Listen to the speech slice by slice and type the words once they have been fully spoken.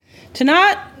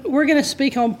Tonight, we're going to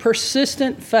speak on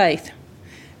persistent faith.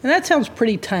 And that sounds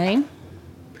pretty tame.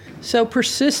 So,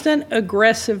 persistent,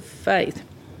 aggressive faith.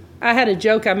 I had a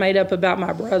joke I made up about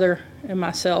my brother and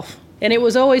myself. And it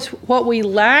was always what we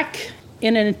lack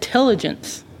in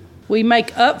intelligence, we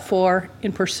make up for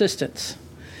in persistence.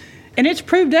 And it's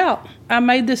proved out. I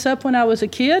made this up when I was a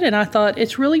kid, and I thought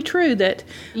it's really true that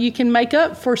you can make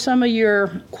up for some of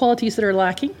your qualities that are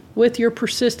lacking with your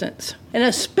persistence, and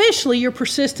especially your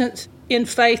persistence in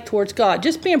faith towards God.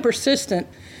 Just being persistent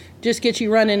just gets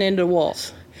you running into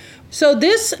walls. So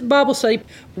this Bible study,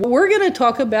 we're going to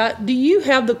talk about, do you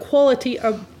have the quality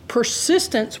of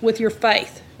persistence with your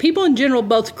faith? People in general,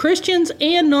 both Christians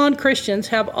and non-Christians,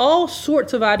 have all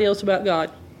sorts of ideas about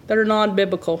God that are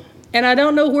non-biblical. And I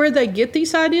don't know where they get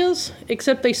these ideas,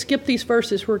 except they skip these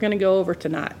verses we're going to go over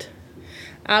tonight.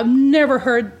 I've never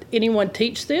heard anyone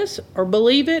teach this or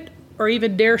believe it or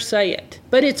even dare say it.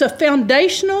 But it's a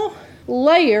foundational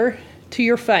layer to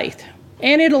your faith.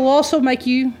 And it'll also make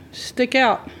you stick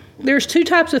out. There's two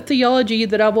types of theology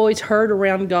that I've always heard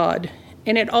around God.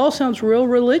 And it all sounds real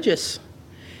religious.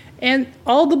 And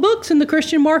all the books in the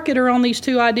Christian market are on these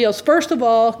two ideals. First of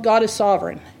all, God is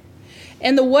sovereign.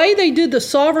 And the way they do the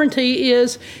sovereignty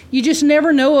is you just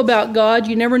never know about God.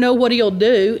 You never know what he'll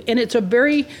do. And it's a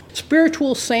very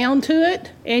spiritual sound to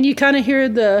it. And you kind of hear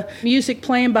the music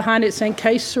playing behind it saying,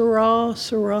 Que sera,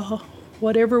 sera,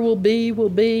 whatever will be, will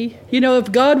be. You know,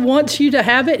 if God wants you to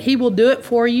have it, he will do it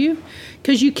for you.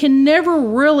 Because you can never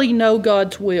really know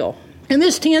God's will. And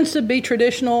this tends to be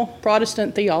traditional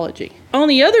Protestant theology. On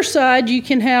the other side, you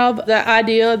can have the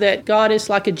idea that God is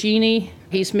like a genie.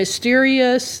 He's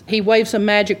mysterious. He waves a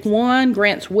magic wand,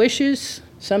 grants wishes.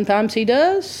 Sometimes he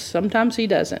does, sometimes he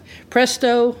doesn't.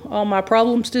 Presto, all my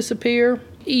problems disappear.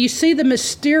 You see the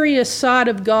mysterious side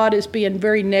of God as being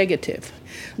very negative.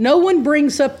 No one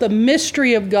brings up the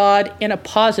mystery of God in a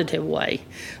positive way.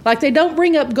 Like they don't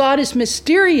bring up God as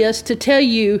mysterious to tell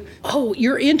you, oh,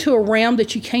 you're into a realm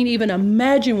that you can't even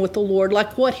imagine with the Lord,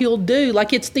 like what he'll do.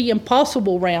 Like it's the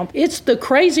impossible realm. It's the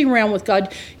crazy realm with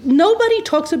God. Nobody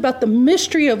talks about the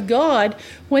mystery of God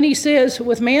when he says,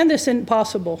 with man this isn't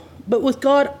possible, but with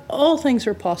God all things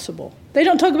are possible. They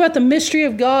don't talk about the mystery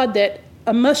of God that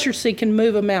a mustard seed can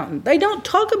move a mountain. They don't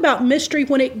talk about mystery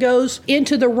when it goes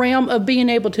into the realm of being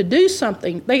able to do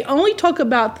something. They only talk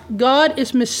about God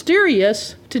is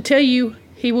mysterious to tell you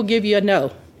he will give you a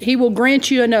no. He will grant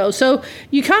you a no. So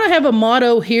you kind of have a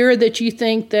motto here that you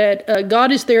think that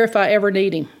God is there if I ever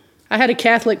need him. I had a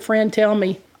Catholic friend tell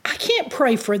me, I can't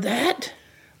pray for that.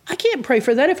 I can't pray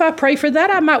for that. If I pray for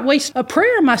that, I might waste a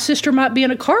prayer. My sister might be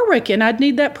in a car wreck and I'd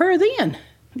need that prayer then.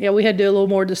 Yeah, we had to do a little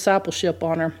more discipleship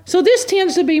on her. So this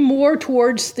tends to be more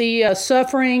towards the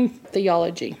suffering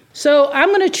theology. So I'm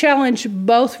going to challenge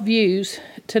both views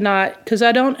tonight because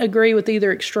I don't agree with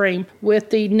either extreme,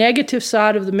 with the negative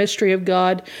side of the mystery of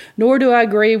God, nor do I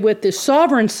agree with the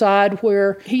sovereign side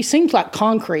where he seems like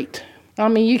concrete. I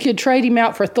mean, you could trade him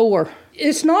out for Thor.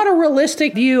 It's not a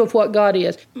realistic view of what God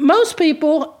is. Most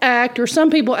people act, or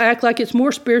some people act like it's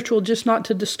more spiritual just not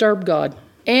to disturb God.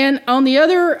 And on the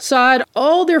other side,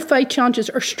 all their faith challenges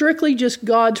are strictly just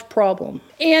God's problem.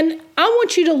 And I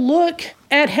want you to look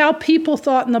at how people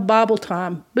thought in the Bible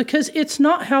time, because it's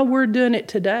not how we're doing it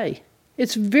today.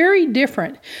 It's very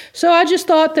different. So I just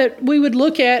thought that we would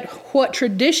look at what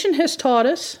tradition has taught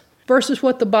us versus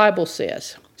what the Bible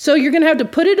says. So you're going to have to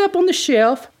put it up on the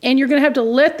shelf, and you're going to have to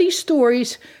let these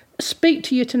stories speak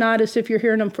to you tonight as if you're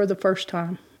hearing them for the first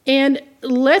time. And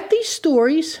let these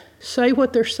stories say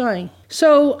what they're saying.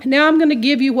 So now I'm going to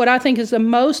give you what I think is the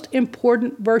most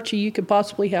important virtue you could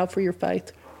possibly have for your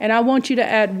faith. And I want you to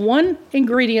add one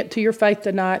ingredient to your faith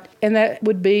tonight, and that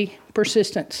would be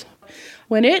persistence.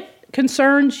 When it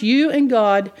concerns you and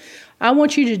God, I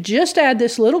want you to just add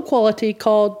this little quality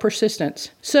called persistence.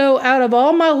 So out of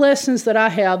all my lessons that I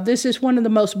have, this is one of the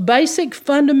most basic,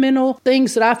 fundamental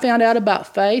things that I found out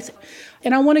about faith.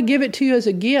 And I want to give it to you as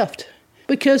a gift.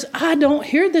 Because I don't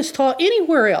hear this taught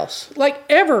anywhere else, like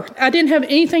ever. I didn't have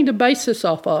anything to base this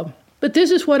off of. But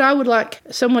this is what I would like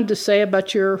someone to say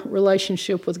about your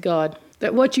relationship with God.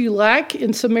 That what you lack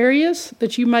in some areas,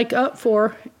 that you make up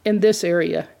for in this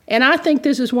area. And I think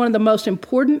this is one of the most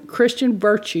important Christian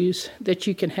virtues that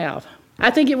you can have.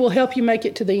 I think it will help you make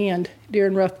it to the end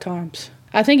during rough times.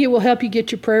 I think it will help you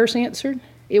get your prayers answered.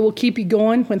 It will keep you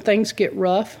going when things get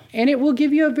rough. And it will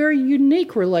give you a very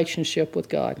unique relationship with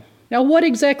God. Now, what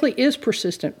exactly is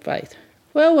persistent faith?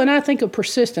 Well, when I think of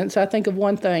persistence, I think of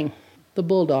one thing, the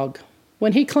bulldog.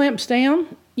 When he clamps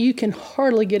down, you can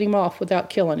hardly get him off without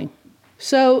killing him.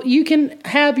 So you can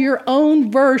have your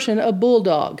own version of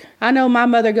bulldog. I know my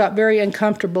mother got very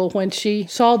uncomfortable when she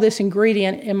saw this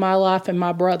ingredient in my life and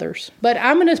my brother's. But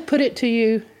I'm going to put it to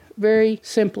you very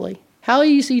simply. How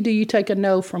easy do you take a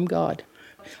no from God?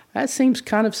 That seems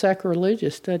kind of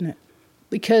sacrilegious, doesn't it?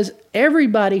 Because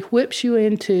everybody whips you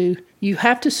into, you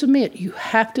have to submit, you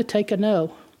have to take a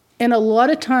no. And a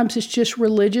lot of times it's just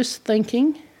religious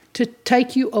thinking to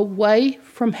take you away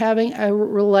from having a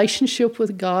relationship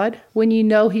with God when you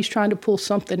know He's trying to pull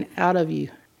something out of you.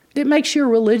 It makes you a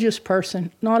religious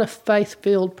person, not a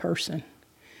faith-filled person.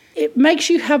 It makes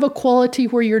you have a quality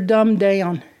where you're dumbed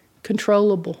down,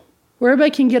 controllable, where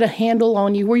everybody can get a handle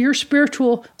on you, where your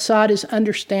spiritual side is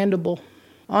understandable.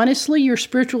 Honestly, your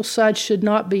spiritual side should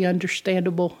not be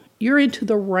understandable. You're into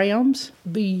the realms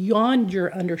beyond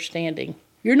your understanding.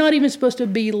 You're not even supposed to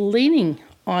be leaning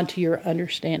onto your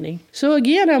understanding. So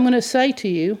again, I'm going to say to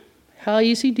you, how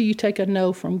easy do you take a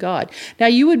no from God? Now,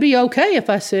 you would be okay if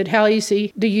I said, how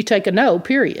easy do you take a no,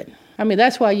 period. I mean,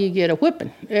 that's why you get a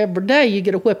whipping. Every day you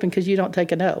get a whipping because you don't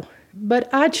take a no.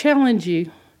 But I challenge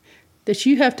you that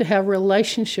you have to have a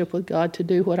relationship with God to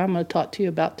do what I'm going to talk to you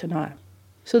about tonight.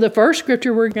 So the first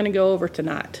scripture we're going to go over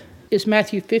tonight is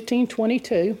Matthew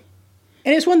 15:22.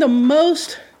 And it's one of the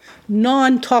most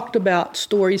non-talked about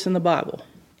stories in the Bible.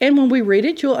 And when we read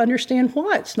it, you'll understand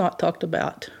why it's not talked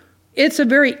about. It's a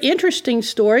very interesting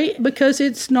story because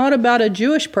it's not about a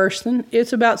Jewish person.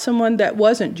 It's about someone that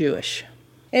wasn't Jewish.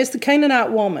 It's the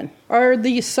Canaanite woman or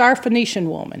the Syrophoenician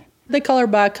woman. They call her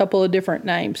by a couple of different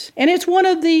names. And it's one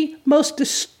of the most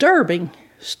disturbing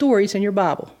stories in your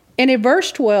Bible. And in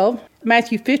verse 12,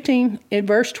 Matthew 15, in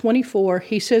verse 24,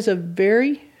 he says a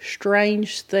very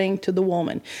strange thing to the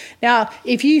woman. Now,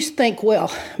 if you think,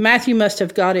 well, Matthew must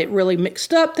have got it really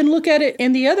mixed up, then look at it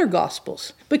in the other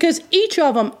Gospels. Because each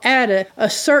of them added a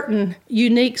certain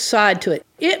unique side to it.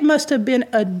 It must have been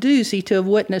a doozy to have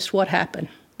witnessed what happened.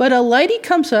 But a lady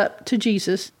comes up to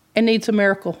Jesus and needs a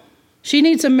miracle. She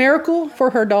needs a miracle for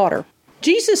her daughter.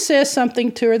 Jesus says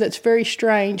something to her that's very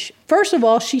strange. First of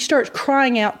all, she starts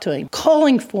crying out to him,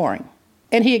 calling for him,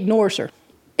 and he ignores her.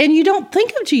 And you don't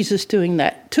think of Jesus doing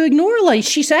that. To ignore a lady,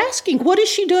 she's asking, what is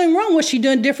she doing wrong? Was she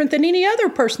doing different than any other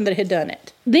person that had done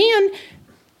it? Then,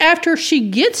 after she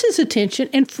gets his attention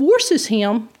and forces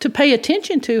him to pay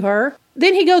attention to her,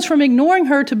 then he goes from ignoring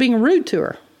her to being rude to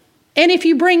her. And if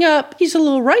you bring up, he's a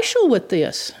little racial with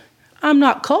this. I'm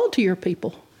not called to your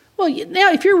people. Well,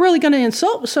 now, if you're really going to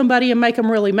insult somebody and make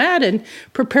them really mad and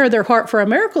prepare their heart for a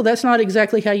miracle, that's not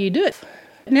exactly how you do it.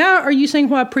 Now, are you seeing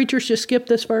why preachers just skip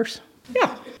this verse?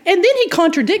 Yeah. And then he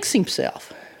contradicts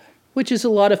himself, which is a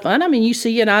lot of fun. I mean, you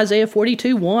see in Isaiah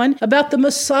 42:1 about the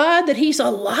Messiah that he's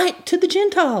a light to the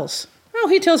Gentiles. Oh,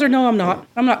 he tells her, no, I'm not.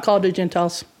 I'm not called to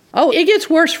Gentiles. Oh, it gets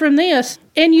worse from this.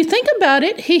 And you think about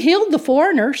it, he healed the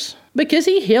foreigners because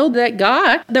he healed that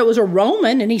guy that was a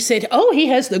Roman. And he said, oh, he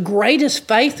has the greatest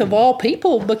faith of all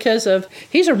people because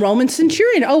he's a Roman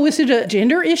centurion. Oh, is it a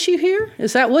gender issue here?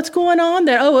 Is that what's going on?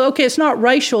 Okay, it's not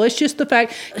racial. It's just the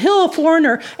fact, heal a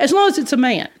foreigner as long as it's a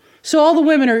man. So all the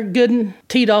women are good and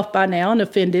teed off by now and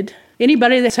offended.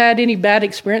 Anybody that's had any bad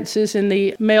experiences in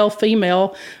the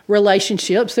male-female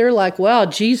relationships, they're like, wow,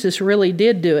 Jesus really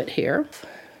did do it here.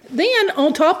 Then,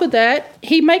 on top of that,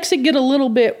 he makes it get a little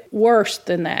bit worse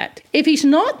than that. If he's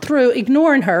not through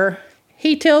ignoring her,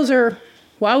 he tells her,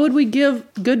 why would we give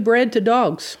good bread to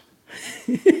dogs?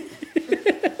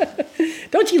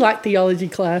 Don't you like theology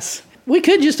class? We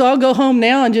could just all go home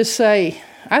now and just say,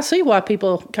 I see why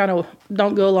people kind of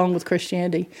don't go along with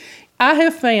Christianity. I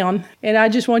have found, and I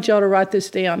just want y'all to write this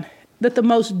down, that the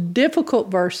most difficult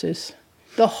verses,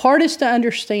 the hardest to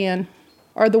understand,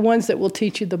 are the ones that will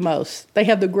teach you the most. They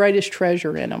have the greatest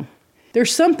treasure in them.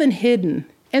 There's something hidden.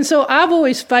 And so I've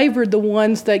always favored the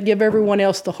ones that give everyone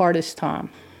else the hardest time.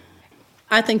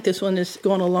 I think this one is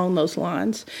going along those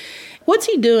lines. What's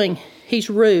he doing? He's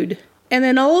rude. And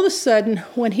then all of a sudden,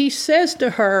 when he says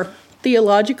to her,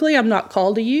 theologically, I'm not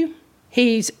called to you,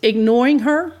 he's ignoring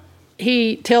her.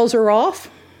 He tells her off.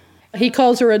 He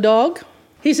calls her a dog.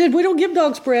 He said, we don't give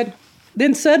dogs bread.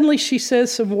 Then suddenly she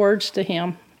says some words to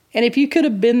him. And if you could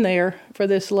have been there for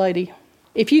this lady,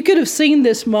 if you could have seen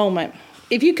this moment,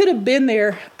 if you could have been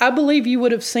there, I believe you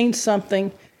would have seen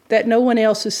something that no one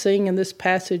else is seeing in this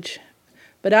passage.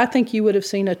 But I think you would have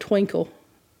seen a twinkle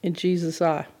in Jesus'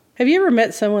 eye. Have you ever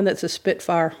met someone that's a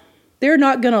spitfire? They're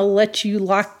not going to let you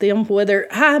like them,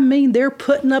 they're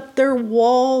putting up their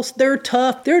walls, they're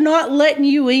tough, they're not letting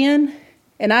you in.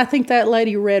 And I think that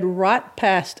lady read right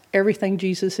past everything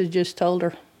Jesus had just told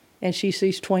her, and she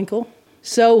sees twinkle.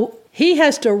 So he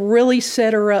has to really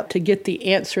set her up to get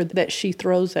the answer that she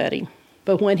throws at him.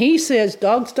 But when he says,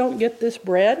 dogs don't get this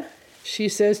bread, she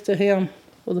says to him,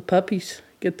 well, the puppies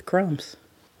get the crumbs.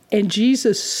 And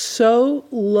Jesus so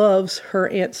loves her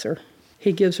answer,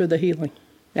 he gives her the healing.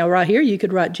 Now, right here, you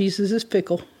could write Jesus is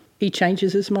fickle. He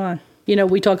changes his mind. You know,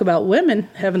 we talk about women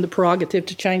having the prerogative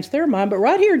to change their mind, but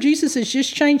right here, Jesus has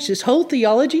just changed his whole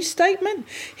theology statement.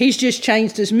 He's just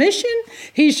changed his mission.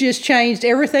 He's just changed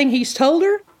everything he's told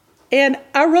her. And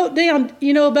I wrote down,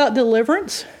 about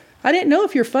deliverance. I didn't know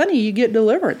if you're funny, you get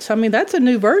deliverance. I mean, that's a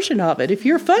new version of it. If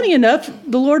you're funny enough,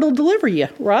 the Lord will deliver you,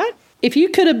 right? If you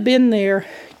could have been there,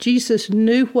 Jesus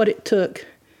knew what it took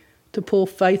to pull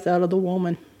faith out of the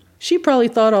woman. She probably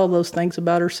thought all those things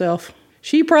about herself.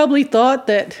 She probably thought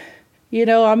that,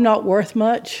 I'm not worth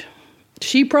much.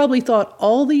 She probably thought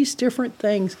all these different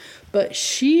things, but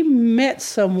she met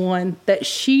someone that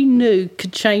she knew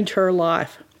could change her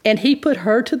life. And he put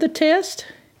her to the test.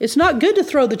 It's not good to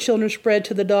throw the children's bread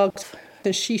to the dogs,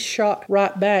 because she shot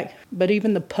right back. But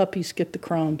even the puppies get the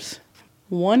crumbs.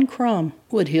 One crumb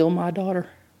would heal my daughter.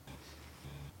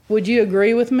 Would you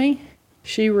agree with me?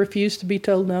 She refused to be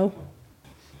told no.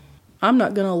 I'm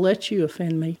not going to let you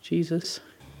offend me, Jesus.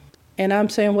 And I'm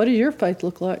saying, what does your faith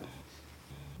look like?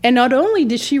 And not only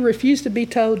did she refuse to be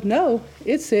told no,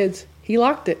 it says he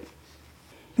locked it.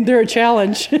 They're a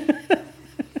challenge.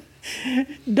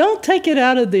 Don't take it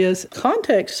out of this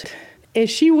context. And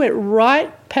she went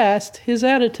right past his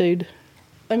attitude.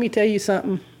 Let me tell you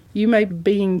something. You may be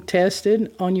being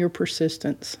tested on your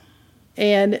persistence.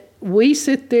 And we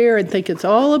sit there and think it's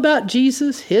all about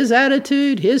Jesus, his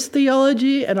attitude, his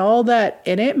theology, and all that.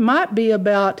 And it might be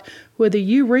about whether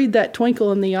you read that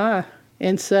twinkle in the eye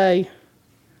and say,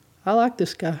 I like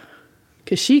this guy.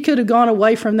 Because she could have gone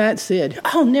away from that and said,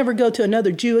 I'll never go to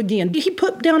another Jew again. He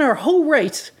put down our whole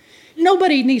race.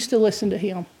 Nobody needs to listen to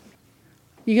him.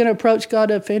 You going to approach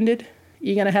God offended?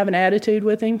 You going to have an attitude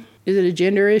with him? Is it a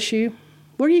gender issue?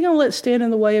 What are you going to let stand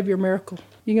in the way of your miracle?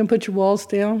 You going to put your walls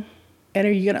down? And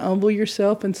are you going to humble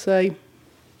yourself and say,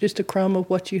 just a crumb of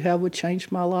what you have would change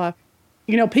my life?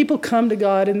 People come to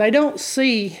God and they don't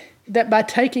see that by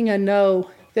taking a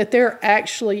no, that they're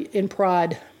actually in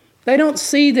pride. They don't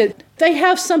see that they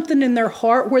have something in their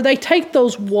heart where they take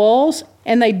those walls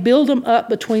and they build them up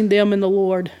between them and the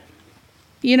Lord.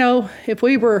 If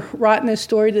we were writing this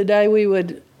story today, we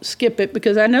would skip it,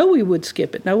 because I know we would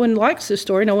skip it. No one likes this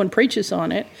story. No one preaches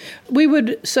on it. We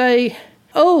would say,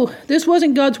 oh, this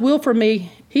wasn't God's will for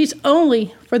me. He's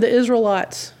only for the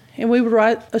Israelites. And we would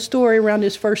write a story around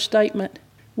his first statement.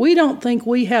 We don't think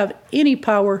we have any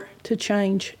power to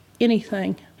change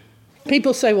anything.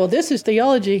 People say, well, this is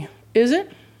theology. Is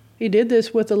it? He did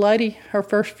this with a lady, her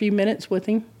first few minutes with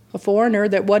him, a foreigner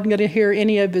that wasn't going to hear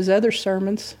any of his other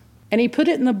sermons. And he put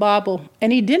it in the Bible.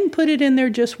 And he didn't put it in there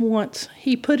just once.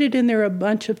 He put it in there a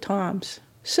bunch of times.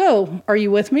 So, are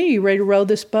you with me? Are you ready to row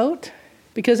this boat?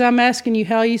 Because I'm asking you,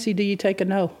 how easy do you take a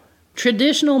no?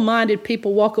 Traditional-minded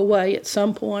people walk away at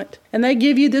some point, and they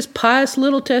give you this pious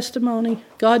little testimony.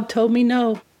 God told me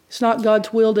no. It's not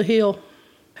God's will to heal.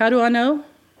 How do I know?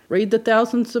 Read the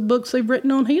thousands of books they've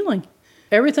written on healing.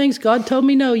 Everything's God told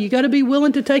me no. You got to be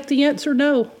willing to take the answer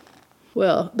no.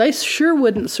 Well, they sure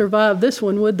wouldn't survive this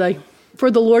one, would they?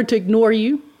 For the Lord to ignore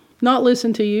you, not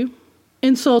listen to you,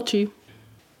 insult you,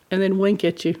 and then wink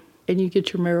at you, and you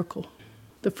get your miracle.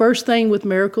 The first thing with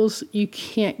miracles, you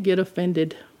can't get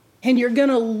offended. And you're going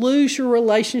to lose your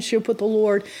relationship with the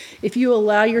Lord if you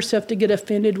allow yourself to get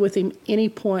offended with him any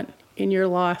point in your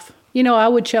life. I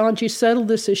would challenge you, settle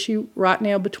this issue right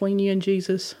now between you and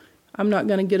Jesus. I'm not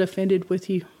going to get offended with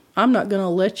you. I'm not going to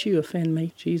let you offend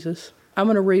me, Jesus. I'm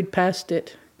going to read past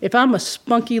it. If I'm a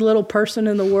spunky little person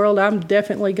in the world, I'm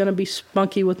definitely going to be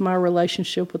spunky with my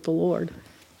relationship with the Lord.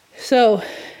 So,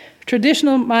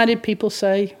 traditional-minded people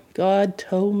say, God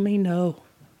told me no.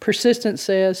 Persistence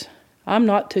says, I'm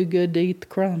not too good to eat the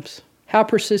crumbs. How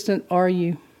persistent are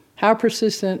you? How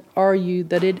persistent are you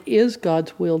that it is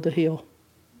God's will to heal?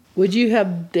 Would you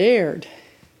have dared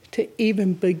to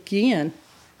even begin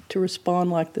to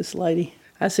respond like this lady?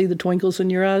 I see the twinkles in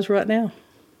your eyes right now.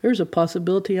 There's a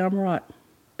possibility I'm right,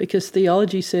 because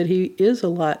theology said he is a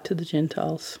light to the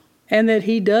Gentiles and that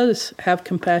he does have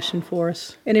compassion for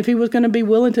us. And if he was going to be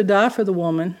willing to die for the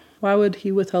woman, why would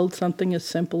he withhold something as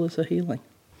simple as a healing?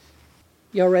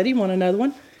 Y'all ready? Want another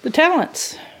one? The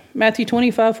talents. Matthew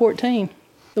 25:14.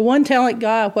 The one talent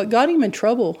guy, what got him in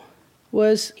trouble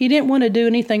was he didn't want to do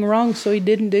anything wrong, so he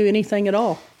didn't do anything at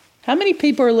all. How many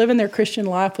people are living their Christian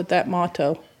life with that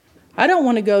motto? I don't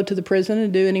want to go to the prison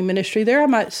and do any ministry there. I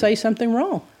might say something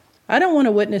wrong. I don't want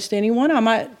to witness to anyone. I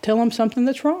might tell them something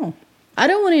that's wrong. I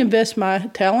don't want to invest my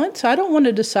talents. I don't want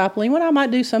to disciple anyone. I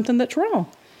might do something that's wrong.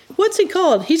 What's he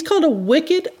called? He's called a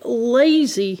wicked,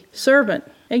 lazy servant.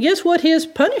 And guess what his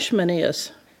punishment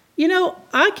is?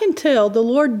 I can tell the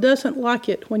Lord doesn't like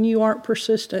it when you aren't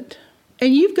persistent.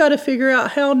 And you've got to figure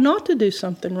out how not to do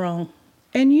something wrong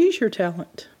and use your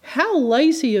talent. How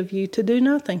lazy of you to do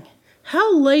nothing.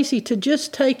 How lazy to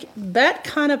just take that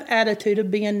kind of attitude of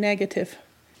being negative.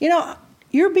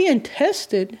 You're being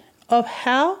tested of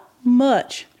how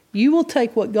much you will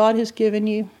take what God has given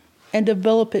you and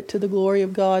develop it to the glory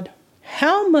of God.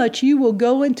 How much you will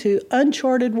go into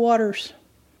uncharted waters.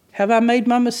 Have I made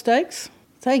my mistakes?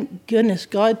 Thank goodness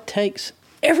God takes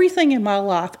everything in my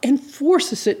life and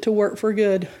forces it to work for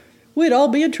good. We'd all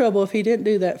be in trouble if he didn't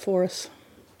do that for us.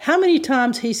 How many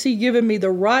times has he given me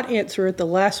the right answer at the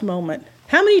last moment?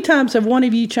 How many times have one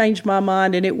of you changed my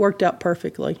mind and it worked out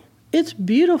perfectly? It's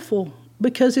beautiful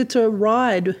because it's a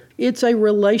ride. It's a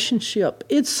relationship.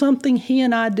 It's something he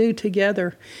and I do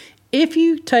together. If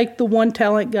you take the one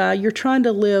talent guy, you're trying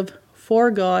to live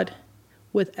for God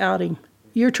without him.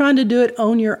 You're trying to do it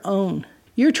on your own.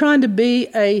 You're trying to be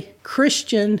a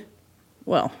Christian,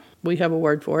 well, we have a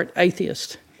word for it,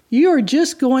 atheist. You are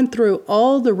just going through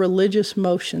all the religious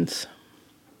motions.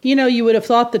 You would have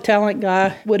thought the talent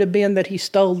guy would have been that he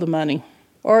stole the money,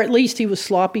 or at least he was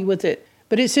sloppy with it.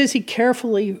 But it says he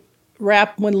carefully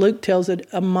wrapped, when Luke tells it,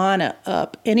 a mina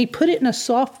up, and he put it in a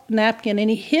soft napkin and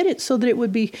he hid it so that it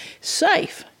would be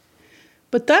safe.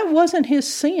 But that wasn't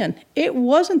his sin. It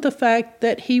wasn't the fact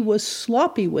that he was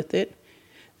sloppy with it,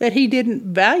 that he didn't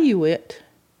value it.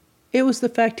 It was the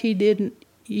fact he didn't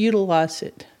utilize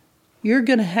it. You're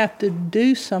going to have to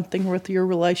do something with your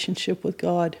relationship with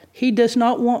God. He does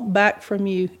not want back from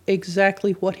you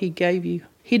exactly what he gave you.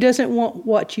 He doesn't want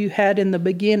what you had in the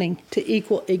beginning to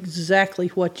equal exactly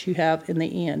what you have in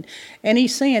the end. And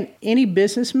he's saying any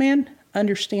businessman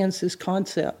understands this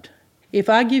concept. If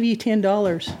I give you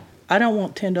 $10, I don't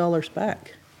want $10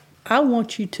 back. I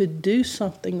want you to do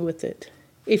something with it.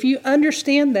 If you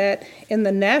understand that in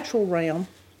the natural realm,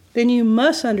 then you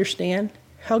must understand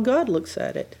how God looks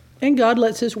at it. And God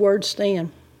lets his word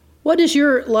stand. What does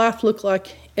your life look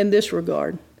like in this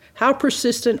regard? How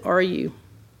persistent are you?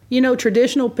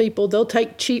 Traditional people, they'll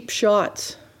take cheap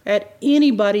shots at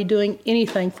anybody doing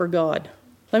anything for God.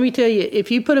 Let me tell you,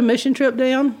 if you put a mission trip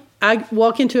down, I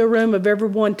walk into a room of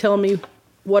everyone telling me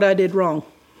what I did wrong.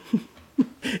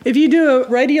 If you do a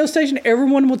radio station,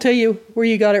 everyone will tell you where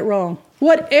you got it wrong.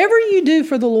 Whatever you do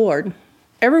for the Lord,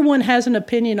 everyone has an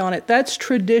opinion on it. That's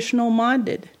traditional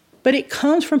minded. But it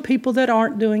comes from people that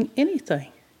aren't doing anything.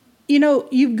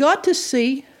 You've got to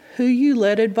see who you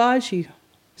let advise you.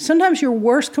 Sometimes your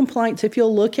worst complaints, if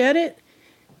you'll look at it,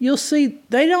 you'll see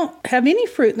they don't have any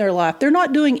fruit in their life. They're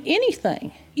not doing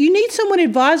anything. You need someone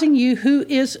advising you who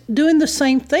is doing the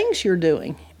same things you're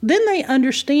doing. Then they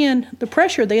understand the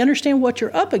pressure. They understand what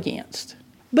you're up against.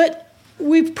 But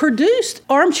we've produced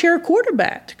armchair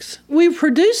quarterbacks. We've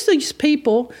produced these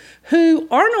people who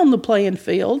aren't on the playing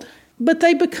field, but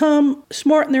they become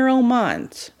smart in their own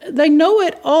minds. They know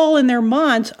it all in their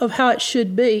minds of how it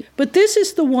should be. But this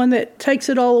is the one that takes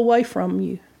it all away from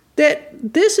you.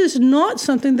 That this is not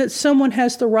something that someone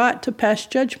has the right to pass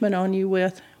judgment on you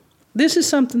with. This is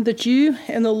something that you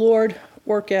and the Lord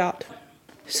work out.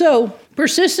 So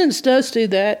persistence does do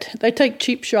that. They take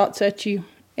cheap shots at you.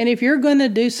 And if you're going to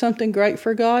do something great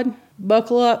for God,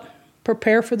 buckle up,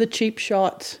 prepare for the cheap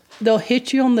shots. They'll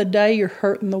hit you on the day you're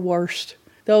hurting the worst.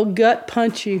 They'll gut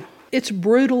punch you. It's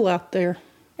brutal out there.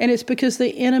 And it's because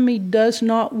the enemy does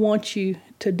not want you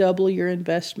to double your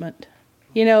investment.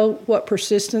 You know what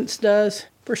persistence does?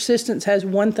 Persistence has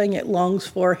one thing it longs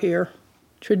for here.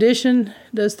 Tradition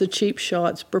does the cheap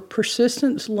shots, but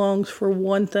persistence longs for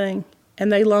one thing.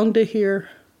 And they long to hear,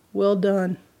 "Well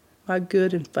done, my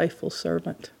good and faithful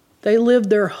servant." They live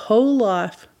their whole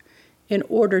life in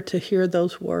order to hear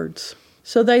those words.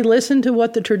 So they listen to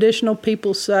what the traditional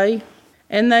people say,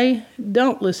 and they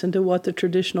don't listen to what the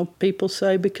traditional people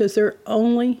say because they're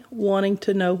only wanting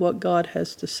to know what God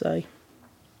has to say.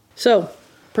 So,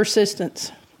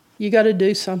 persistence. You got to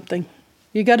do something.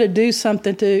 You got to do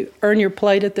something to earn your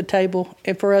plate at the table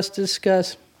and for us to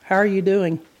discuss, how are you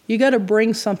doing? You got to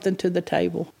bring something to the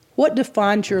table. What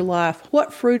defines your life?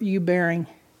 What fruit are you bearing?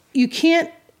 You can't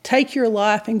take your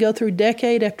life and go through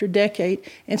decade after decade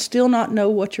and still not know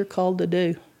what you're called to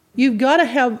do. You've got to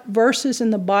have verses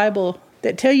in the Bible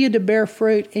that tell you to bear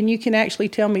fruit, and you can actually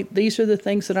tell me, these are the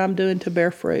things that I'm doing to bear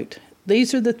fruit.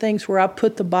 These are the things where I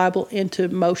put the Bible into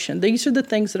motion. These are the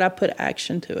things that I put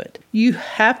action to it. You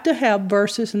have to have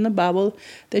verses in the Bible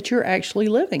that you're actually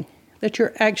living, that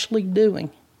you're actually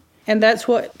doing. And that's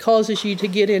what causes you to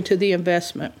get into the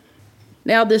investment.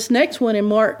 Now, this next one in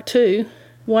Mark 2,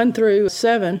 1 through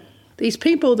 7, These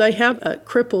people, they have a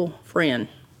cripple friend.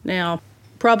 Now,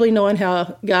 probably knowing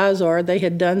how guys are, they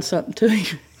had done something to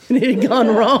him and it had gone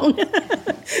wrong.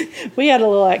 We had a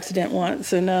little accident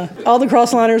once, and all the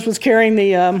crossliners was carrying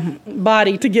the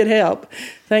body to get help.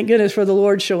 Thank goodness for the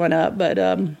Lord showing up, but,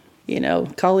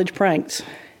 college pranks.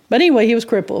 But anyway, he was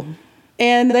crippled.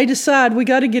 And they decide, we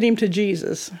got to get him to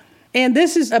Jesus. And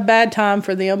this is a bad time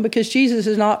for them because Jesus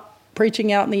is not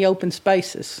preaching out in the open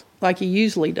spaces like he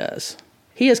usually does.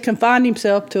 He has confined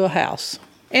himself to a house.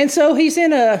 And so he's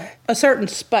in a certain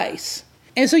space.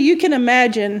 And so you can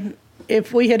imagine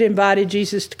if we had invited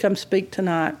Jesus to come speak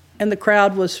tonight and the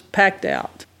crowd was packed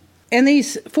out. And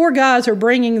these 4 guys are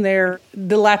bringing their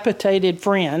dilapidated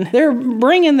friend. They're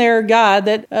bringing their guy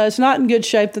that is not in good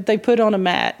shape that they put on a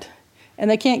mat.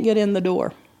 And they can't get in the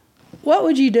door. What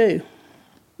would you do?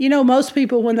 You know, most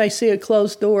people, when they see a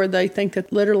closed door, they think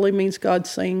that literally means God's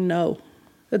saying no.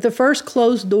 That the first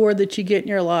closed door that you get in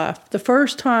your life, the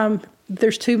first time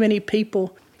there's too many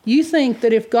people, you think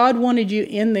that if God wanted you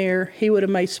in there, he would have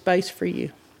made space for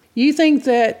you. You think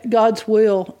that God's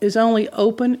will is only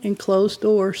open and closed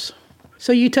doors.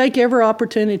 So you take every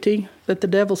opportunity that the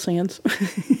devil sends.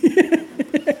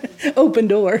 Open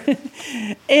door.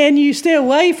 And you stay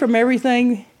away from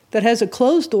everything that has a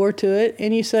closed door to it,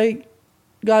 and you say,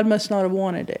 God must not have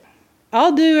wanted it.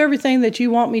 I'll do everything that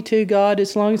you want me to, God,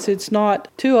 as long as it's not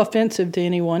too offensive to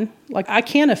anyone. Like, I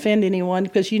can't offend anyone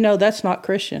because that's not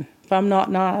Christian. If I'm not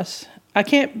nice, I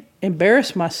can't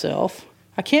embarrass myself.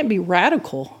 I can't be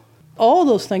radical. All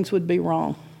those things would be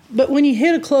wrong. But when you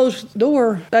hit a closed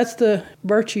door, that's the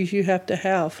virtues you have to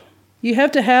have. You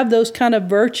have to have those kind of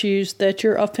virtues that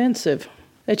you're offensive,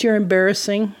 that you're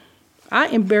embarrassing. I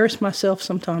embarrass myself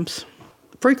sometimes,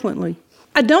 frequently.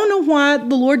 I don't know why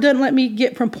the Lord doesn't let me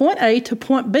get from point A to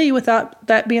point B without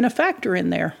that being a factor in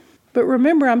there. But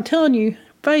remember, I'm telling you,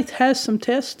 faith has some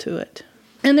tests to it.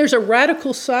 And there's a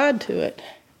radical side to it.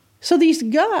 So these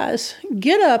guys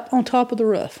get up on top of the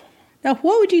roof. Now,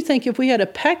 what would you think if we had a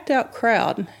packed out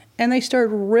crowd and they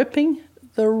started ripping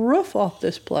the roof off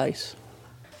this place?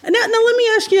 Now, let me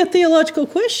ask you a theological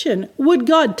question. Would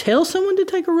God tell someone to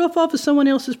take a roof off of someone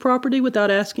else's property without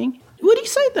asking? Would he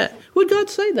say that? Would God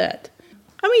say that?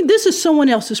 I mean, this is someone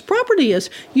else's property.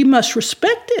 You must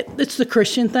respect it. It's the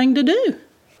Christian thing to do.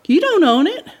 You don't own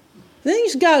it. Then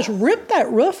these guys ripped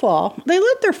that roof off. They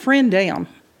let their friend down.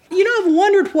 I've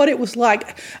wondered what it was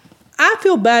like. I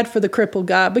feel bad for the crippled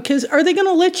guy because are they going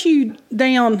to let you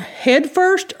down head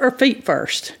first or feet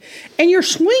first? And you're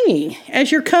swinging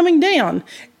as you're coming down.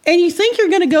 And you think you're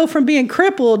going to go from being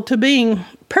crippled to being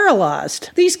paralyzed.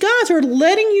 These guys are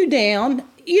letting you down.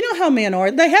 You know how men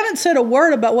are. They haven't said a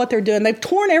word about what they're doing. They've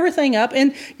torn everything up,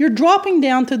 and you're dropping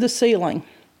down to the ceiling,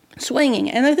 swinging.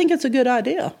 And they think it's a good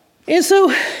idea. And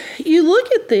so you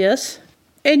look at this,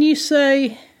 and you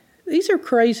say, these are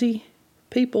crazy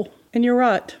people. And you're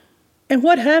right. And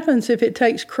what happens if it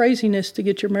takes craziness to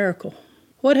get your miracle?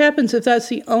 What happens if that's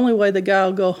the only way the guy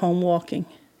will go home walking?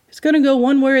 It's going to go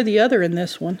one way or the other in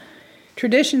this one.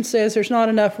 Tradition says there's not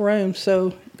enough room,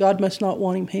 so God must not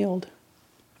want him healed.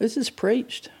 This is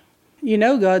preached.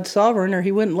 God's sovereign, or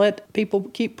he wouldn't let people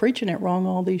keep preaching it wrong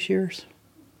all these years.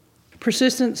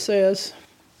 Persistence says,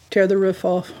 tear the roof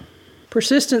off.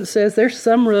 Persistence says there's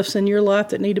some roofs in your life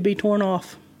that need to be torn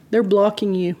off. They're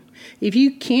blocking you. If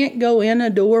you can't go in a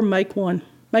door, make one.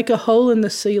 Make a hole in the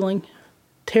ceiling.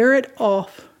 Tear it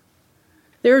off.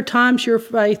 There are times your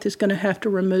faith is going to have to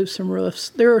remove some roofs.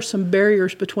 There are some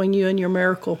barriers between you and your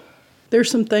miracle.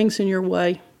 There's some things in your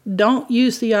way. Don't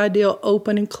use the idea of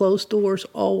open and closed doors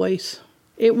always.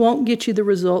 It won't get you the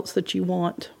results that you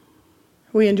want.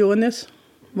 Are we enjoying this?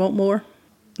 Want more?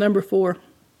 Number 4.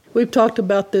 We've talked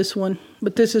about this one,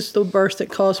 but this is the verse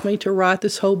that caused me to write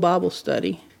this whole Bible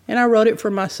study. And I wrote it for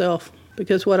myself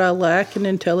because what I lack in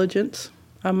intelligence,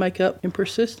 I make up in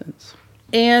persistence.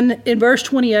 And in verse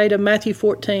 28 of Matthew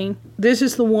 14, this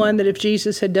is the one that if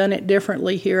Jesus had done it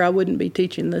differently here, I wouldn't be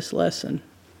teaching this lesson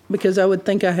because I would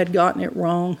think I had gotten it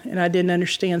wrong and I didn't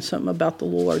understand something about the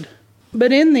Lord.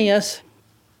 But in this,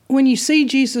 when you see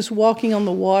Jesus walking on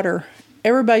the water,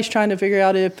 everybody's trying to figure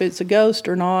out if it's a ghost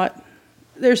or not.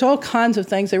 There's all kinds of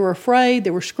things. They were afraid.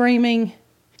 They were screaming.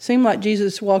 It seemed like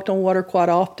Jesus walked on water quite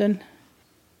often.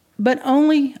 But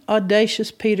only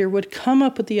audacious Peter would come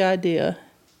up with the idea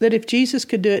that if Jesus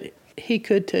could do it, he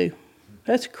could too.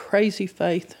 That's crazy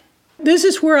faith. This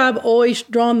is where I've always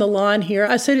drawn the line here.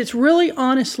 I said it's really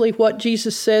honestly what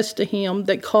Jesus says to him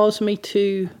that caused me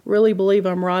to really believe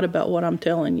I'm right about what I'm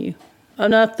telling you.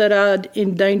 Enough that I'd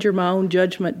endanger my own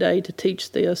judgment day to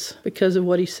teach this because of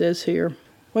what he says here.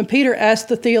 When Peter asked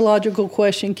the theological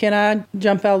question, can I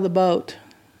jump out of the boat?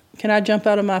 Can I jump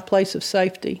out of my place of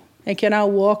safety? And can I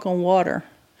walk on water?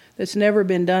 That's never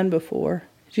been done before.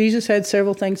 Jesus had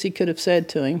several things he could have said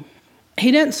to him.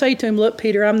 He didn't say to him, look,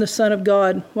 Peter, I'm the Son of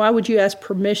God. Why would you ask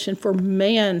permission for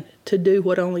man to do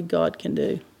what only God can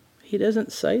do? He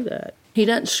doesn't say that. He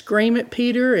doesn't scream at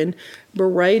Peter and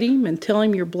berate him and tell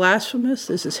him you're blasphemous.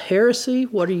 This is heresy.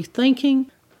 What are you thinking?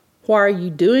 Why are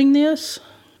you doing this?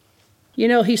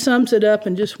 He sums it up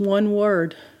in just one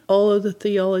word. All of the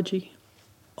theology.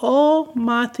 All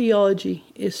my theology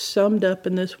is summed up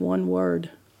in this one word.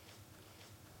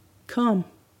 Come.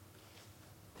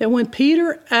 And when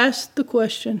Peter asked the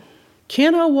question,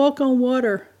 can I walk on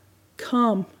water?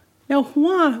 Come. Now,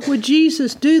 why would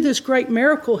Jesus do this great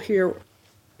miracle here?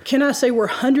 Can I say were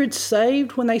hundreds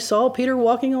saved when they saw Peter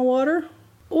walking on water?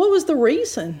 What was the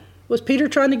reason? Was Peter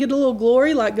trying to get a little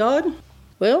glory like God?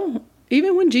 Well,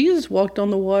 even when Jesus walked on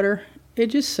the water, it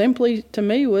just simply, to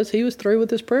me, was he was through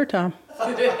with his prayer time.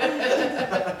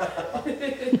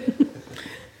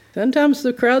 Sometimes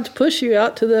the crowds push you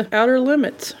out to the outer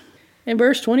limits. In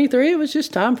verse 23, it was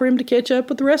just time for him to catch up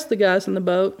with the rest of the guys in the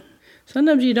boat.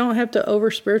 Sometimes you don't have to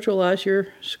over-spiritualize your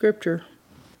scripture.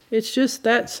 It's just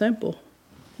that simple.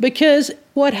 Because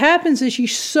what happens is you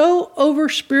so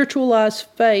over-spiritualize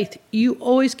faith, you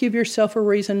always give yourself a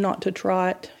reason not to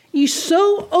try it. You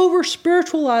so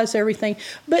over-spiritualize everything,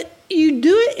 but you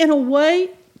do it in a way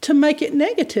to make it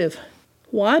negative.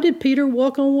 Why did Peter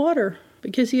walk on water?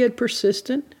 Because he had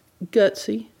persistent,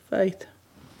 gutsy faith.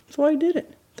 That's why he did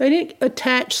it. They didn't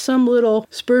attach some little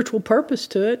spiritual purpose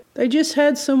to it. They just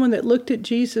had someone that looked at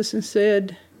Jesus and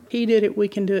said, he did it, we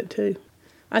can do it too.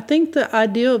 I think the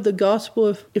idea of the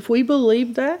gospel, if we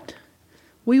believed that,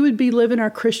 we would be living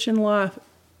our Christian life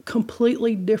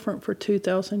completely different for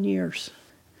 2,000 years.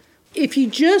 If you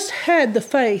just had the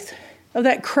faith of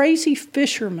that crazy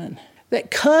fisherman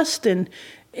that cussed and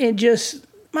just,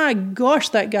 my gosh,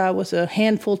 that guy was a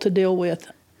handful to deal with.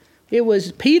 It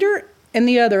was Peter and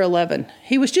the other 11.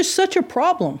 He was just such a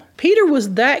problem. Peter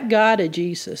was that guy to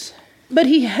Jesus. But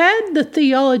he had the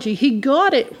theology. He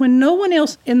got it when no one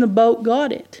else in the boat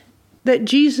got it. That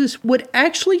Jesus would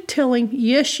actually tell him,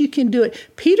 yes, you can do it.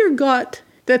 Peter got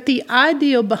that the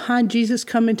idea behind Jesus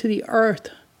coming to the earth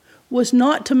was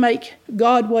not to make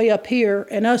God way up here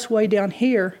and us way down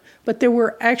here, but that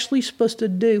we're actually supposed to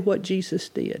do what Jesus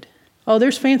did. Oh,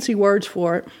 there's fancy words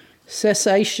for it.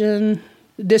 Cessation,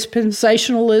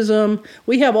 dispensationalism.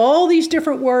 We have all these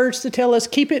different words to tell us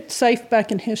keep it safe back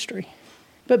in history.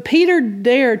 But Peter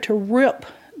dared to rip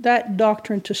that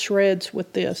doctrine to shreds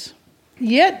with this.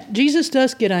 Yet, Jesus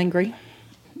does get angry,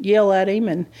 yell at him,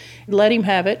 and let him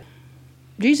have it.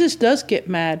 Jesus does get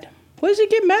mad. What does he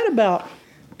get mad about?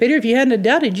 Peter, if you hadn't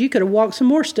doubted, you could have walked some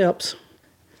more steps.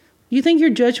 You think your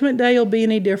judgment day will be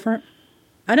any different?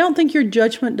 I don't think your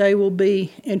judgment day will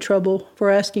be in trouble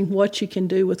for asking what you can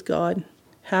do with God,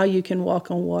 how you can walk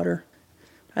on water.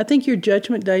 I think your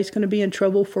judgment day is going to be in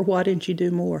trouble for why didn't you do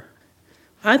more.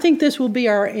 I think this will be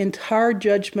our entire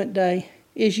judgment day,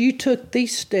 is you took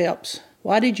these steps.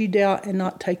 Why did you doubt and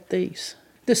not take these?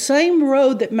 The same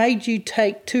road that made you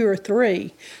take 2 or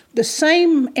 3, the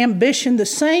same ambition, the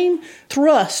same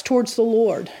thrust towards the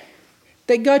Lord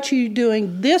that got you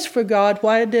doing this for God,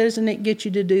 why doesn't it get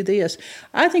you to do this?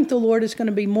 I think the Lord is going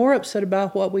to be more upset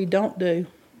about what we don't do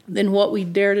than what we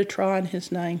dare to try in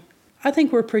His name. I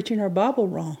think we're preaching our Bible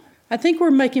wrong. I think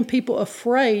we're making people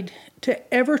afraid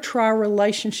to ever try a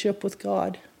relationship with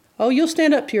God. Oh, you'll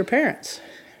stand up to your parents.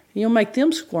 You'll make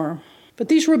them squirm. But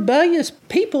these rebellious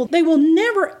people, they will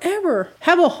never, ever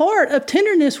have a heart of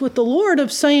tenderness with the Lord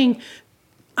of saying,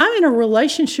 I'm in a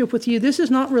relationship with you. This is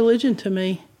not religion to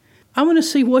me. I want to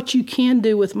see what you can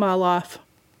do with my life.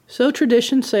 So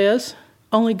tradition says,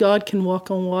 only God can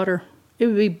walk on water. It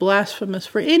would be blasphemous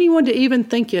for anyone to even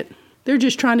think it. They're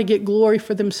just trying to get glory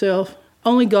for themselves.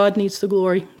 Only God needs the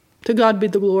glory. To God be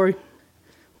the glory.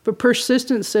 But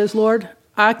persistence says, Lord,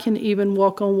 I can even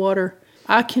walk on water.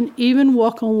 I can even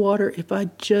walk on water if I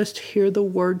just hear the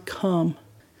word come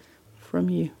from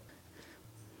you.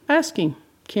 Ask Him,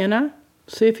 can I?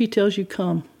 See if He tells you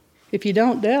come. If you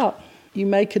don't doubt, you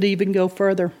could even go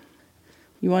further.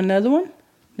 You want another one?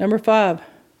 Number 5,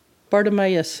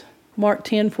 Bartimaeus, Mark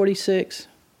 10:46.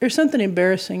 There's something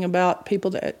embarrassing about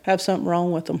people that have something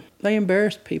wrong with them. They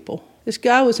embarrass people. This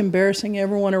guy was embarrassing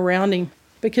everyone around him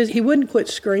because he wouldn't quit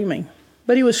screaming.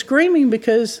 But he was screaming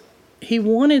because he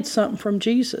wanted something from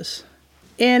Jesus.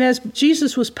 And as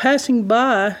Jesus was passing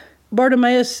by,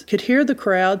 Bartimaeus could hear the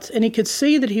crowds and he could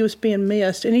see that he was being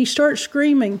missed. And he starts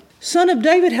screaming, Son of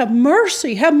David, have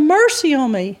mercy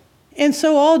on me. And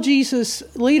so all Jesus'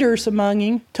 leaders among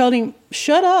him told him,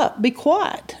 shut up, be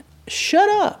quiet, shut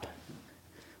up.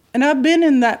 And I've been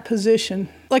in that position.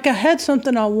 Like I had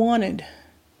something I wanted,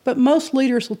 but most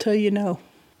leaders will tell you no.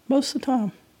 Most of the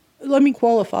time. Let me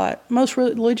qualify it. Most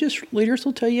religious leaders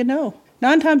will tell you no.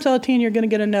 9 times out of 10, you're going to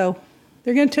get a no.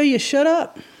 They're going to tell you, shut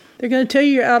up. They're going to tell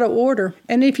you you're out of order.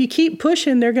 And if you keep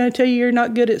pushing, they're going to tell you you're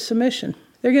not good at submission.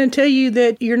 They're going to tell you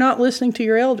that you're not listening to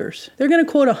your elders. They're going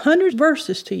to quote 100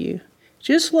 verses to you.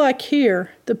 Just like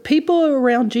here, the people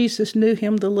around Jesus knew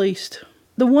him the least.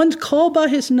 The ones called by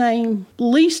his name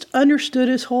least understood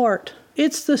his heart.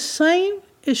 It's the same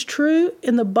is true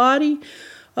in the body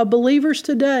of believers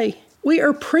today. We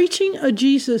are preaching a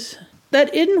Jesus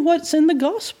that isn't what's in the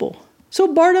gospel. So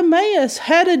Bartimaeus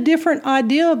had a different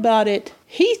idea about it.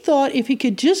 He thought if he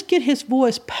could just get his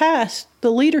voice past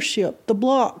the leadership, the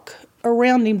block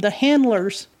around him, the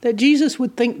handlers, that Jesus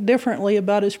would think differently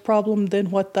about his problem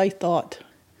than what they thought.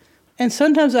 And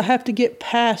sometimes I have to get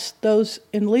past those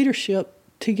in leadership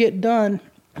to get done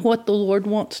what the Lord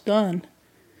wants done.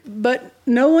 But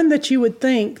no one that you would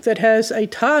think that has a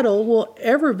title will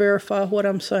ever verify what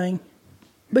I'm saying.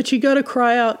 But you got to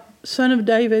cry out, Son of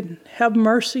David, have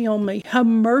mercy on me. Have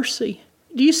mercy.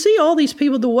 Do you see all these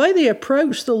people? The way they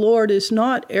approach the Lord is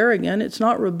not arrogant. It's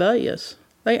not rebellious.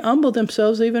 They humble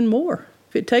themselves even more.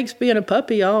 If it takes being a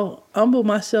puppy, I'll humble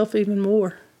myself even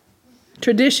more.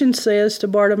 Tradition says to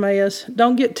Bartimaeus,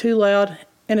 don't get too loud,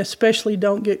 and especially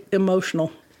don't get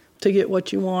emotional to get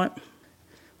what you want.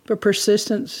 But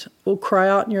persistence will cry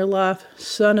out in your life,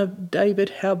 Son of David,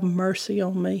 have mercy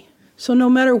on me. So no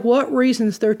matter what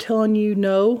reasons they're telling you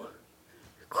no,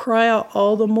 cry out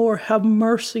all the more, have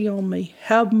mercy on me,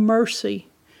 have mercy.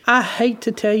 I hate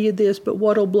to tell you this, but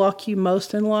what will block you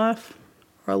most in life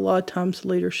are a lot of times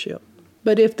leadership.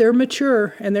 But if they're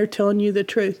mature and they're telling you the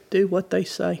truth, do what they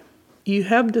say. You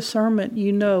have discernment,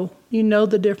 you know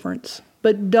the difference.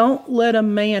 But don't let a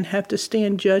man have to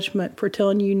stand judgment for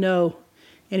telling you no,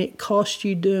 and it costs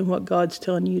you doing what God's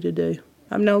telling you to do.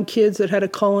 I've known kids that had a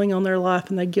calling on their life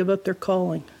and they give up their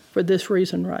calling for this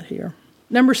reason right here.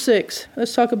 Number 6,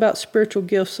 let's talk about spiritual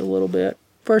gifts a little bit.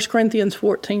 1 Corinthians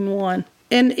 14:1.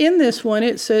 And in this one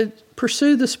it said,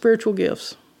 pursue the spiritual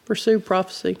gifts. Pursue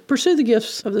prophecy. Pursue the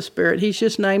gifts of the Spirit. He's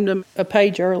just named them a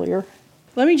page earlier.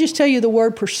 Let me just tell you the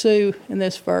word pursue in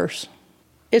this verse.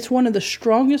 It's one of the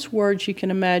strongest words you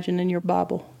can imagine in your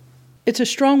Bible. It's a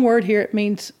strong word here. It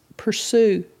means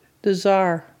pursue,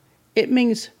 desire. It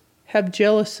means have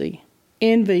jealousy,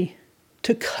 envy,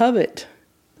 to covet.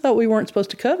 I thought we weren't supposed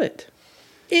to covet.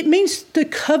 It means to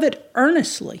covet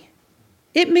earnestly.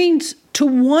 It means to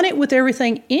want it with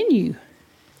everything in you.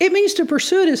 It means to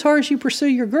pursue it as hard as you pursue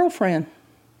your girlfriend.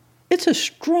 It's a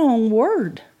strong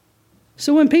word.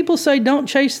 So when people say don't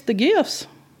chase the gifts,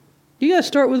 you got to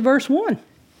start with verse 1.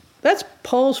 That's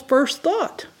Paul's first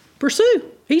thought. Pursue.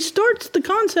 He starts the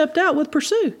concept out with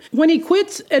pursue. When he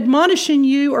quits admonishing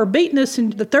you or beating us in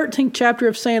the 13th chapter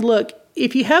of saying, look,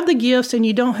 if you have the gifts and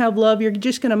you don't have love, you're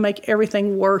just going to make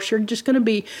everything worse. You're just going to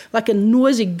be like a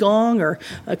noisy gong or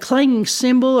a clanging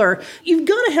cymbal, or you've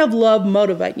got to have love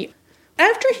motivating you.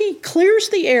 After he clears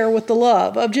the air with the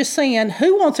love of just saying,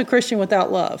 who wants a Christian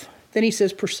without love? Then he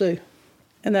says, pursue.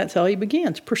 And that's how he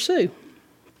begins, pursue.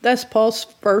 That's Paul's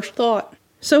first thought.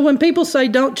 So when people say,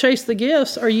 don't chase the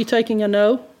gifts, are you taking a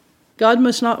no? God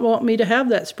must not want me to have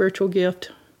that spiritual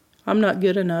gift. I'm not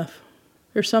good enough.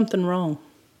 There's something wrong.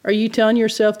 Are you telling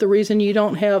yourself the reason you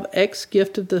don't have X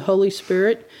gift of the Holy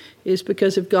Spirit is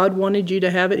because if God wanted you to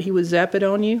have it, he would zap it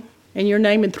on you? And you're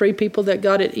naming 3 people that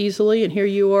got it easily, and here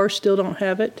you are, still don't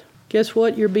have it? Guess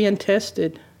what? You're being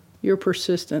tested. Your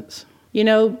persistence. You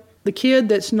know, the kid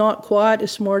that's not quite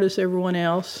as smart as everyone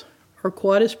else, or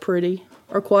quite as pretty,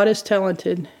 or quite as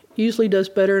talented, usually does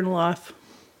better in life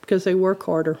because they work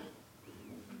harder.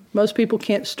 Most people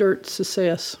can't start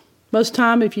success. Most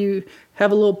time, if you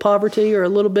have a little poverty or a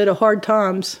little bit of hard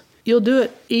times, you'll do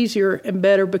it easier and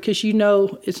better because you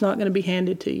know it's not going to be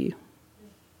handed to you.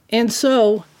 And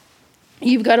so,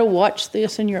 you've got to watch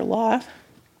this in your life,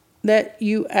 that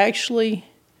you actually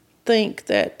think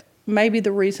that maybe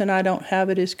the reason I don't have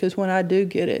it is because when I do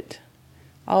get it,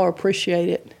 I'll appreciate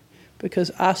it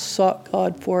because I sought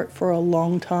God for it for a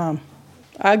long time.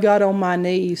 I got on my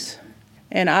knees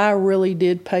and I really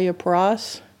did pay a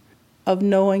price of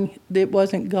knowing that it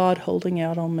wasn't God holding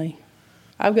out on me.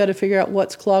 I've got to figure out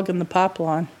what's clogging the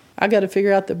pipeline. I've got to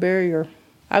figure out the barrier.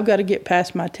 I've got to get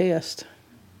past my test.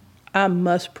 I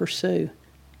must pursue.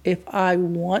 If I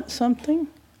want something,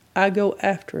 I go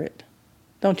after it.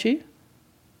 Don't you?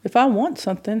 If I want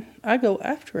something, I go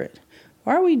after it.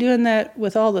 Why are we doing that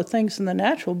with all the things in the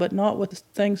natural, but not with the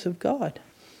things of God?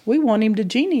 We want him to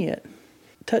genie it.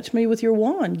 Touch me with your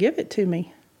wand. Give it to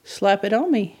me. Slap it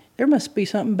on me. There must be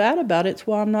something bad about it. It's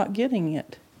why I'm not getting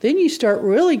it. Then you start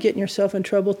really getting yourself in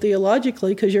trouble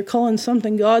theologically because you're calling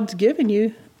something God's given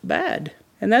you bad.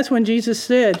 And that's when Jesus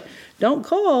said, don't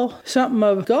call something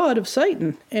of God of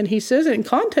Satan. And he says it in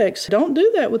context. Don't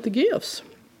do that with the gifts.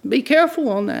 Be careful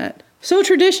on that. So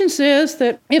tradition says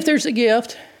that if there's a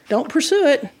gift, don't pursue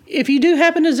it. If you do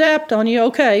happen to zap on you,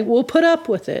 okay, we'll put up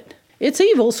with it. It's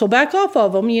evil, so back off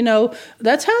of them.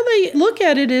 That's how they look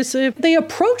at it, is if they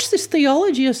approach this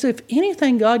theology as if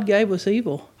anything God gave was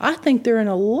evil. I think they're in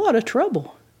a lot of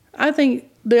trouble. I think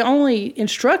the only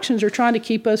instructions are trying to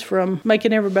keep us from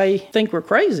making everybody think we're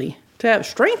crazy, to have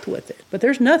strength with it. But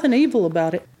there's nothing evil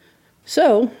about it.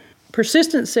 So,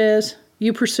 persistence says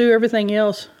you pursue everything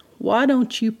else. Why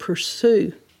don't you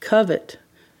pursue, covet,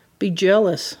 be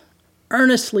jealous,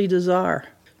 earnestly desire,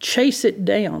 chase it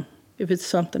down if it's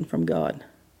something from God?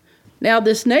 Now,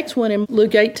 this next one in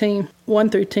Luke 18, 1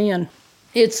 through 10,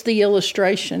 it's the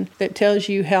illustration that tells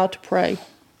you how to pray.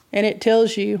 And it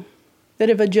tells you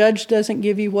that if a judge doesn't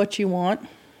give you what you want,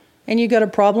 and you got a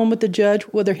problem with the judge,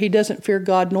 whether he doesn't fear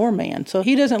God nor man, so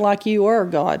he doesn't like you or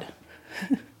God.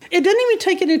 It doesn't even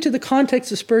take it into the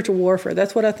context of spiritual warfare.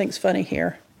 That's what I think is funny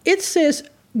here. It says,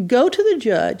 go to the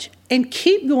judge and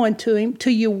keep going to him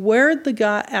till you wear the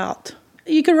guy out.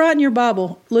 You can write in your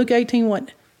Bible, Luke 18:1,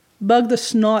 bug the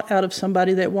snot out of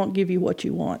somebody that won't give you what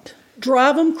you want.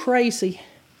 Drive them crazy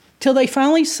till they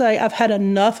finally say, I've had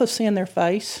enough of seeing their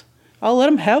face. I'll let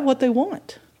them have what they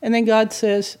want. And then God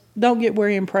says, don't get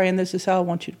weary in praying. This is how I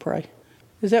want you to pray.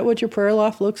 Is that what your prayer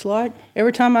life looks like?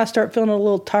 Every time I start feeling a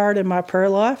little tired in my prayer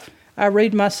life, I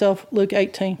read myself Luke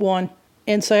 18:1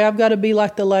 and say, I've got to be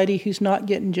like the lady who's not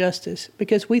getting justice,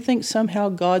 because we think somehow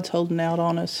God's holding out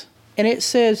on us. And it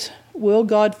says, will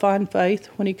God find faith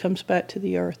when he comes back to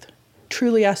the earth?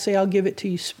 Truly I say, I'll give it to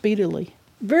you speedily.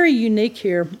 Very unique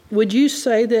here. Would you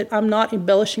say that I'm not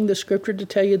embellishing the scripture to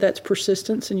tell you that's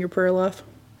persistence in your prayer life?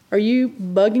 Are you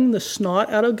bugging the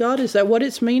snot out of God? Is that what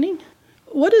it's meaning?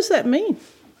 What does that mean?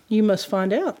 You must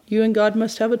find out. You and God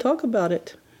must have a talk about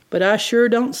it. But I sure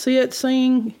don't see it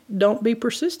saying, don't be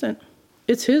persistent.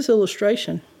 It's his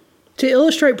illustration. To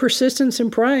illustrate persistence in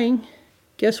praying,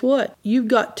 guess what? You've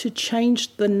got to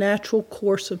change the natural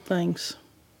course of things.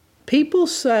 People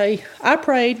say, I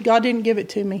prayed, God didn't give it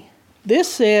to me. This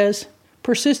says,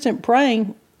 persistent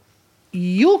praying,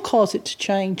 you'll cause it to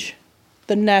change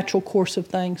the natural course of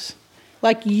things.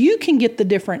 Like you can get the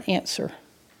different answer.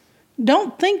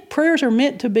 Don't think prayers are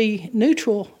meant to be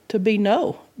neutral, to be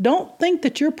no. Don't think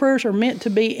that your prayers are meant to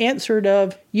be answered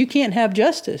of, you can't have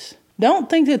justice. Don't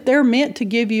think that they're meant to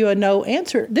give you a no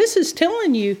answer. This is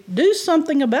telling you, do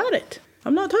something about it.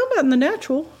 I'm not talking about in the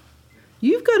natural.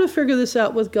 You've got to figure this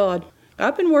out with God.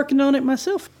 I've been working on it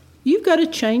myself. You've got to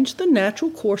change the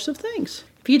natural course of things.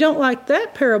 If you don't like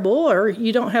that parable or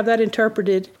you don't have that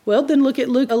interpreted, well, then look at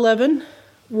Luke 11,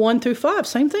 1 through 5.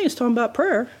 Same thing, it's talking about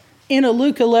prayer. In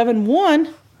Luke 11,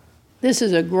 1, this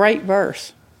is a great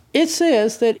verse. It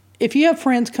says that if you have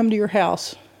friends come to your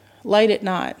house late at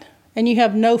night and you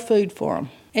have no food for them,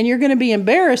 and you're going to be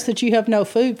embarrassed that you have no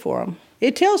food for them,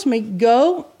 it tells me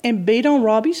go and beat on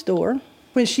Robbie's door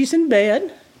when she's in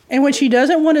bed. And when she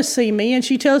doesn't want to see me and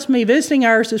she tells me visiting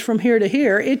hours is from here to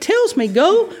here, it tells me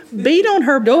go beat on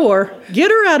her door, get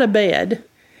her out of bed,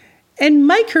 and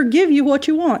make her give you what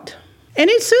you want. And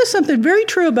it says something very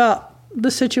true about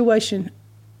the situation.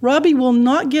 Robbie will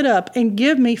not get up and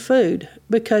give me food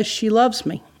because she loves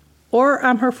me or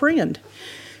I'm her friend.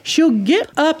 She'll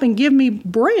get up and give me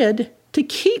bread to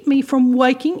keep me from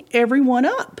waking everyone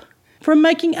up, from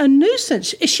making a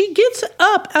nuisance. She gets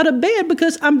up out of bed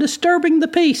because I'm disturbing the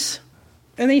peace.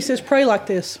 And then he says, pray like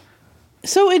this.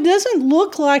 So it doesn't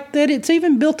look like that it's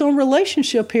even built on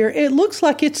relationship here. It looks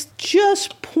like it's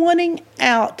just pointing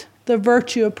out the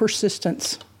virtue of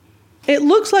persistence. It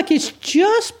looks like it's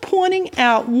just pointing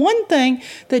out one thing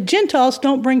that Gentiles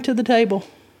don't bring to the table.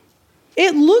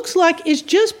 It looks like it's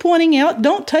just pointing out,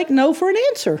 don't take no for an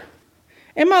answer.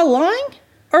 Am I lying?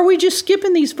 Or are we just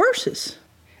skipping these verses?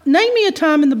 Name me a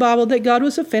time in the Bible that God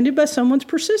was offended by someone's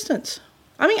persistence.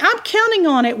 I mean, I'm counting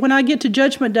on it when I get to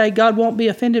Judgment Day, God won't be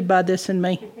offended by this in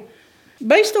me.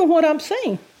 Based on what I'm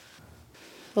seeing.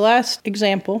 The last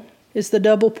example is the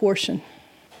double portion.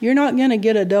 You're not going to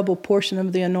get a double portion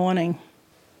of the anointing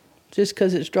just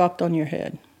because it's dropped on your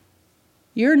head.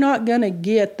 You're not going to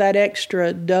get that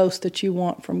extra dose that you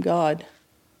want from God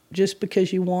just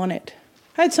because you want it.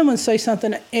 I had someone say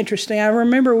something interesting. I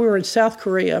remember we were in South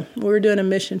Korea. We were doing a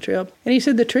mission trip. And he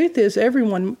said, the truth is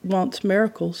everyone wants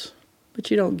miracles,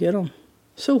 but you don't get them.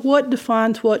 So what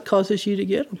defines what causes you to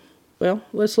get them? Well,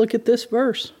 let's look at this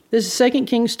verse. This is 2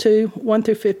 Kings 2, 1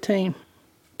 through 15.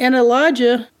 And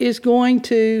Elijah is going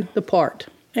to depart.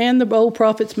 And the old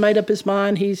prophet's made up his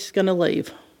mind he's going to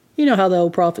leave. You know how the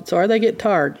old prophets are. They get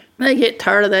tired. They get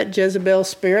tired of that Jezebel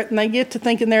spirit, and they get to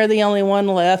thinking they're the only one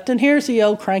left. And here's the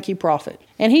old cranky prophet.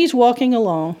 And he's walking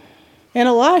along. And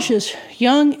Elijah's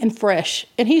young and fresh.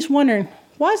 And he's wondering,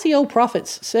 why is the old prophet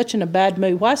such in a bad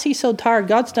mood? Why is he so tired?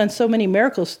 God's done so many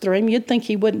miracles through him. You'd think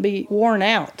he wouldn't be worn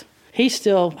out. He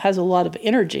still has a lot of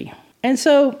energy. And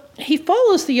so he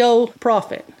follows the old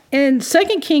prophet. In 2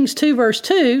 Kings 2, verse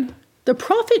 2, the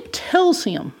prophet tells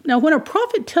him. Now, when a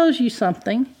prophet tells you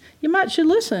something, you should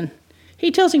listen.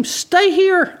 He tells him, stay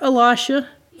here, Elisha.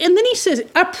 And then he says,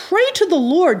 I pray to the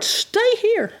Lord, stay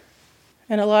here.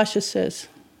 And Elisha says,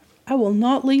 I will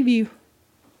not leave you.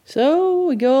 So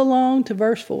we go along to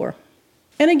verse 4.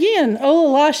 And again,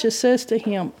 old Elisha says to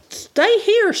him, stay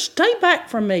here, stay back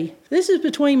from me. This is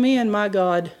between me and my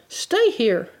God. Stay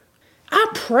here. I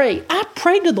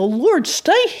pray to the Lord,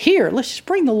 stay here. Let's just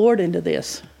bring the Lord into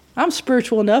this. I'm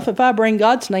spiritual enough. If I bring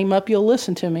God's name up, you'll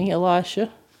listen to me, Elisha.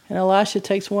 And Elisha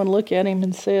takes one look at him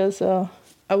and says,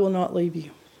 I will not leave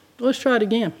you. Let's try it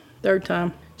again. Third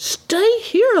time. Stay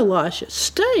here, Elisha.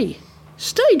 Stay.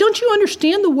 Stay. Don't you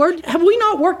understand the word? Have we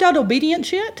not worked out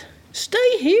obedience yet?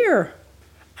 Stay here.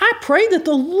 I pray that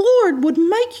the Lord would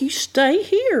make you stay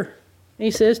here. And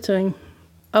he says to him,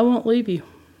 I won't leave you.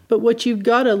 But what you've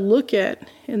got to look at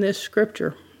in this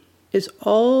scripture is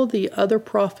all the other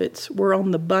prophets were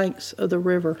on the banks of the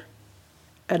river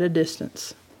at a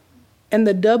distance. And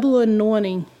the double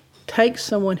anointing takes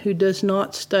someone who does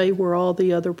not stay where all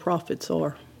the other prophets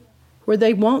are, where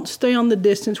they won't stay on the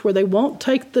distance, where they won't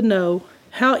take the no.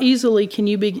 How easily can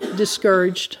you be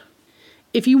discouraged?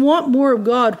 If you want more of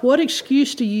God, what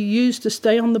excuse do you use to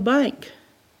stay on the bank?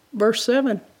 Verse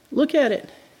 7, look at it.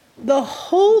 The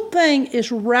whole thing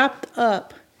is wrapped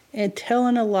up in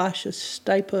telling Elisha,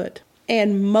 stay put.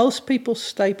 And most people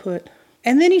stay put.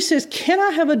 And then he says, can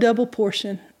I have a double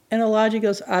portion? And Elijah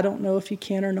goes, I don't know if you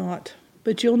can or not.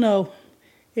 But you'll know,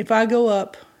 if I go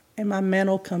up and my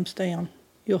mantle comes down,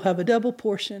 you'll have a double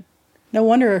portion. No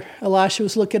wonder Elisha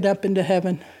was looking up into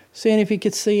heaven, seeing if he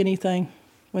could see anything.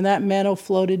 When that mantle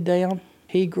floated down,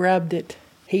 he grabbed it.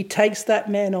 He takes that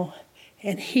mantle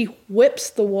and he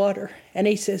whips the water. And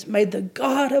he says, may the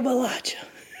God of Elijah.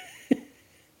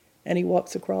 And he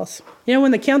walks across. You know,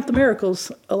 when they count the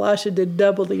miracles, Elisha did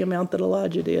double the amount that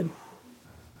Elijah did.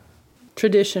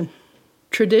 Tradition.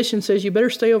 Tradition says, you better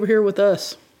stay over here with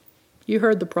us. You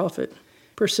heard the prophet.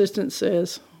 Persistence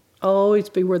says, I'll always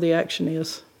be where the action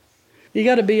is. You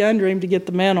got to be under him to get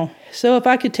the mantle. So if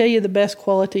I could tell you the best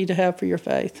quality to have for your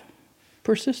faith,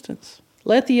 persistence.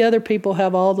 Let the other people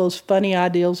have all those funny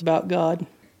ideals about God.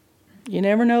 You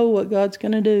never know what God's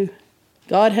going to do.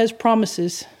 God has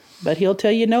promises, but he'll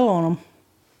tell you no on them.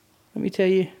 Let me tell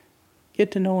you,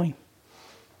 get to know him.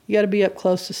 You got to be up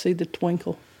close to see the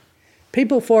twinkle.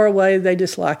 People far away, they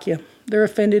dislike you. They're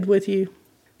offended with you.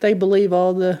 They believe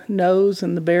all the no's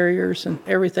and the barriers and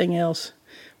everything else.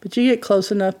 But you get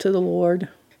close enough to the Lord,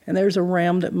 and there's a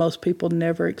realm that most people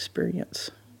never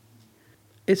experience.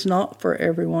 It's not for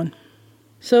everyone.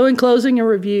 So in closing, a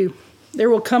review. There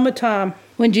will come a time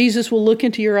when Jesus will look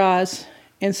into your eyes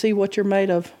and see what you're made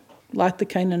of, like the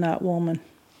Canaanite woman.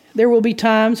 There will be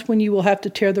times when you will have to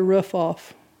tear the roof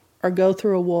off, or go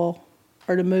through a wall,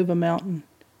 or to move a mountain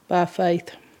by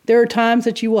faith. There are times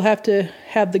that you will have to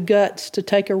have the guts to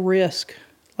take a risk,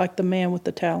 like the man with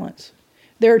the talents.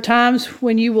 There are times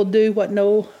when you will do what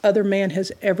no other man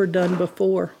has ever done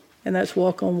before, and that's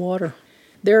walk on water.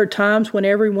 There are times when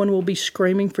everyone will be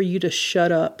screaming for you to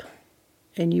shut up,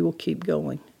 and you will keep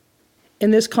going.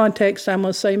 In this context, I'm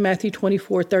going to say Matthew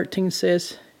 24:13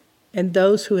 says, and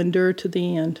those who endure to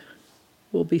the end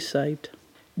will be saved.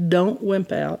 Don't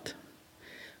wimp out.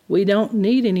 We don't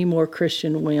need any more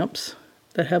Christian wimps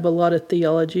that have a lot of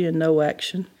theology and no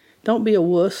action. Don't be a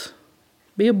wuss.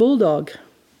 Be a bulldog.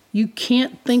 You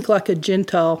can't think like a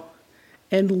Gentile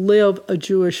and live a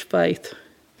Jewish faith.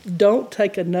 Don't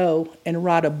take a no and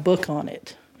write a book on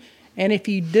it. And if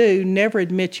you do, never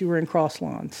admit you were in cross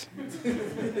lines.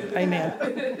 Amen.